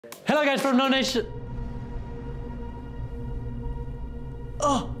Hello guys from NouNation.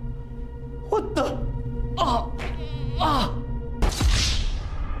 Oh, what the? Oh, ah.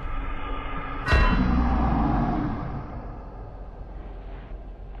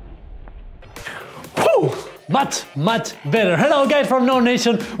 Whew, much better. Hello guys from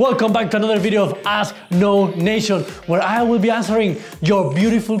NouNation. Welcome back to another video of Ask NouNation, where I will be answering your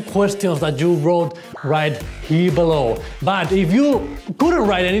beautiful questions that you wrote right here below. But if you couldn't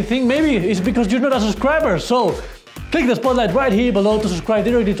write anything, maybe it's because you're not a subscriber. So click the spotlight right here below to subscribe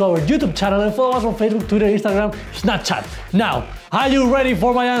directly to our YouTube channel and follow us on Facebook, Twitter, Instagram, Snapchat. Now, are you ready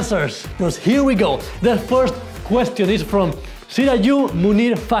for my answers? Because here we go. The first question is from Siraju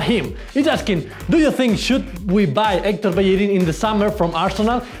Munir Fahim. He's asking, do you think should we buy Hector Bellerin in the summer from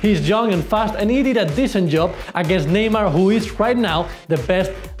Arsenal? He's young and fast and he did a decent job against Neymar, who is right now the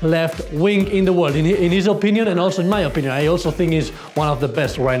best left wing in the world. In his opinion, and also in my opinion, I also think he's one of the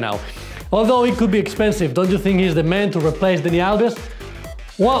best right now. Although it could be expensive, don't you think he's the man to replace Dani Alves?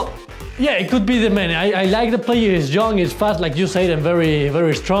 Well, yeah, it could be the man. I like the player. He's young, he's fast, like you said, and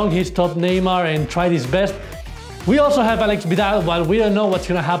very strong. He's topped Neymar and tried his best. We also have Alex Vidal, but we don't know what's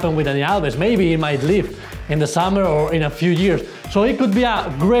going to happen with Dani Alves. Maybe he might leave in the summer or in a few years. So it could be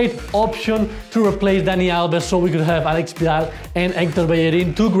a great option to replace Dani Alves, so we could have Alex Vidal and Hector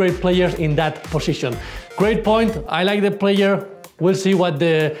Bellerin, two great players in that position. Great point. I like the player. We'll see what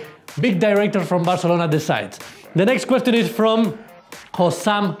the big director from Barcelona decides. The next question is from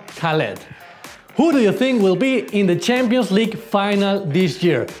Hossam Khaled. Who do you think will be in the Champions League final this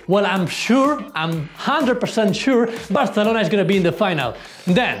year? Well, I'm 100% sure Barcelona is going to be in the final.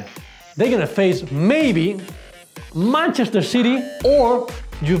 Then they're going to face maybe Manchester City or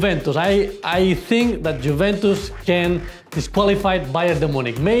Juventus. I think that Juventus can disqualify Bayern de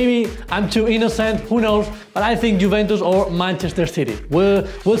Munich. Maybe I'm too innocent, who knows, but I think Juventus or Manchester City. We'll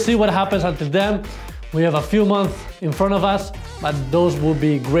see what happens until then. We have a few months in front of us, but those will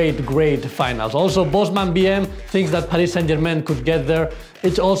be great finals. Also, Bosman BM thinks that Paris Saint-Germain could get there.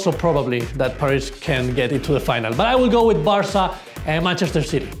 It's also probably that Paris can get into the final. But I will go with Barça and Manchester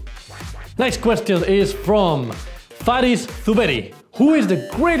City. Next question is from Faris Zuberi. Who is the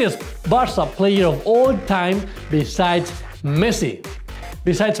greatest Barça player of all time besides Messi?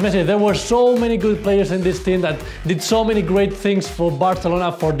 Besides Messi, there were so many good players in this team that did so many great things for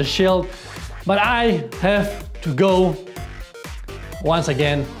Barcelona, for the Shield. But I have to go, once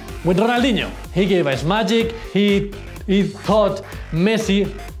again, with Ronaldinho. He gave us magic, he taught Messi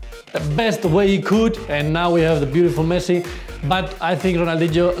the best way he could, and now we have the beautiful Messi. But I think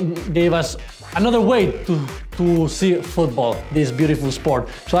Ronaldinho gave us another way to see football, this beautiful sport.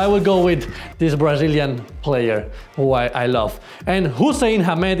 So I will go with this Brazilian player who I love. And Hussein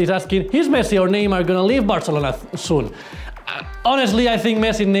Hamed is asking, is Messi or Neymar gonna leave Barcelona soon? Honestly, I think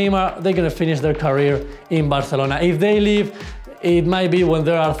Messi and Neymar, they're gonna finish their career in Barcelona. If they leave, it might be when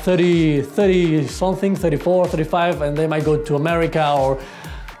they are 30 something, 34, 35, and they might go to America or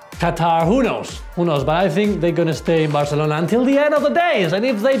Qatar, who knows, but I think they're gonna stay in Barcelona until the end of the days, and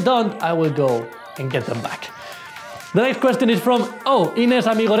if they don't, I will go and get them back. The next question is from, Ines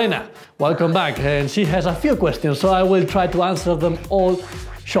Amigorena. Welcome back, and she has a few questions, so I will try to answer them all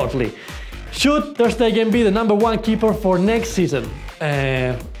shortly. Should Ter Stegen be the #1 keeper for next season?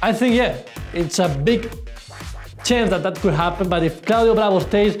 I think, yeah, it's a big chance that could happen, but if Claudio Bravo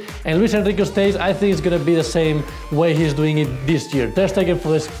stays and Luis Enrique stays, I think it's going to be the same way he's doing it this year. Ter Stegen for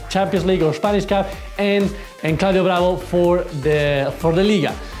the Champions League or Spanish Cup and Claudio Bravo for the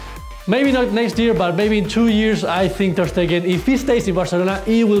Liga. Maybe not next year, but maybe in 2 years, I think Ter Stegen, if he stays in Barcelona,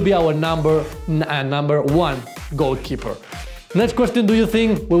 he will be our #1 goalkeeper. Next question, do you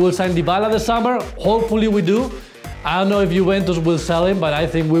think we will sign Dybala this summer? Hopefully we do. I don't know if Juventus will sell him, but I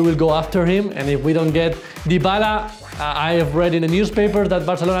think we will go after him. And if we don't get Dybala, I have read in the newspaper that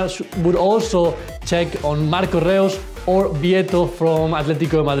Barcelona would also check on Marco Reus or Vieto from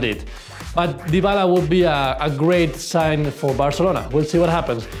Atletico de Madrid. But Dybala would be a great sign for Barcelona. We'll see what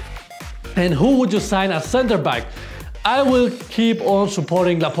happens. And who would you sign as center back? I will keep on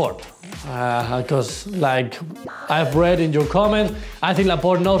supporting Laporte. Because, like I've read in your comment, I think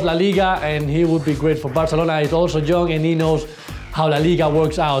Laporte knows La Liga and he would be great for Barcelona. He's also young and he knows how La Liga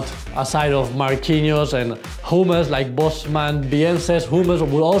works out, aside of Marquinhos and Hummels, like Bosman Bien says. Hummels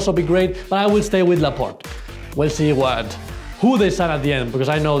will also be great, but I will stay with Laporte. We'll see who they sign at the end, because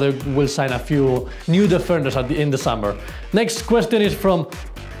I know they will sign a few new defenders in the summer. Next question is from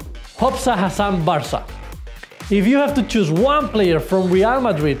Hopsa Hassan Barça. If you have to choose one player from Real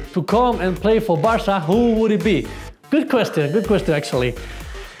Madrid to come and play for Barça, who would it be? Good question actually.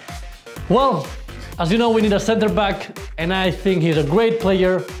 Well, as you know, we need a center back and I think he's a great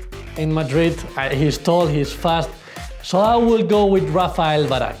player in Madrid. He's tall, he's fast, so I will go with Rafael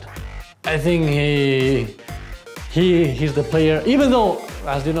Varane. I think he's the player, even though,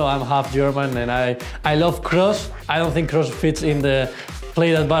 as you know, I'm half German and I love Kroos. I don't think Kroos fits in the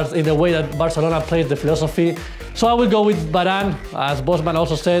way that Barcelona plays the philosophy. So I will go with Varane, as Bosman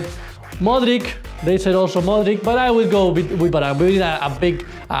also said. Modric, they said also Modric, but I will go with Varane. We need a big,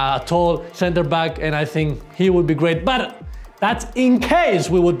 tall center back, and I think he would be great. But that's in case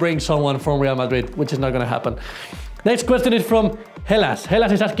we would bring someone from Real Madrid, which is not going to happen. Next question is from Hellas.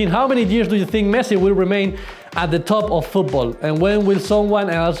 Hellas is asking, how many years do you think Messi will remain at the top of football? And when will someone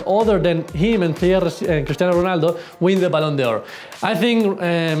else other than him and Cristiano Ronaldo win the Ballon d'Or? I think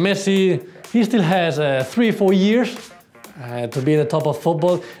Messi, he still has 3-4 years to be at the top of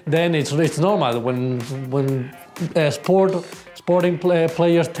football. Then it's normal when sporting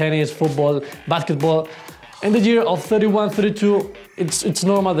players, tennis, football, basketball, in the year of 31, 32, it's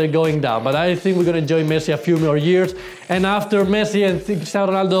normal they're going down. But I think we're going to enjoy Messi a few more years. And after Messi and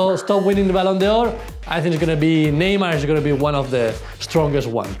Cristiano Ronaldo stop winning the Ballon d'Or, I think it's going to be Neymar is going to be one of the strongest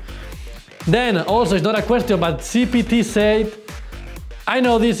one. Then also, it's not a question, but CPT said, I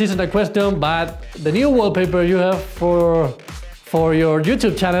know this isn't a question, but the new wallpaper you have for your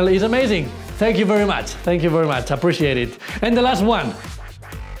YouTube channel is amazing. Thank you very much. Thank you very much. Appreciate it. And the last one.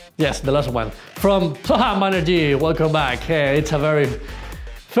 Yes, the last one. From Soham Banerjee, welcome back. Hey, it's a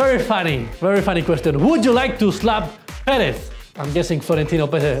very funny question. Would you like to slap Perez? I'm guessing Florentino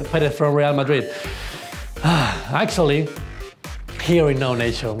Perez from Real Madrid. Actually, here in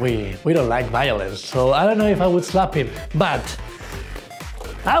NouNation, we don't like violence, so I don't know if I would slap him, but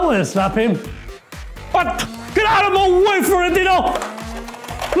I wouldn't slap him. But get out of my way, Florentino!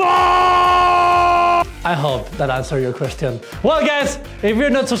 I hope that answered your question. Well, guys, if you're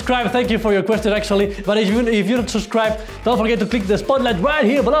not subscribed, thank you for your question, actually. But if you're not subscribed, don't forget to click the spotlight right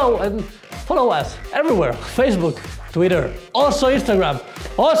here below and follow us everywhere. Facebook, Twitter, also Instagram,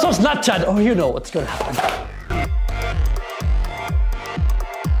 also Snapchat. Oh, you know what's gonna happen.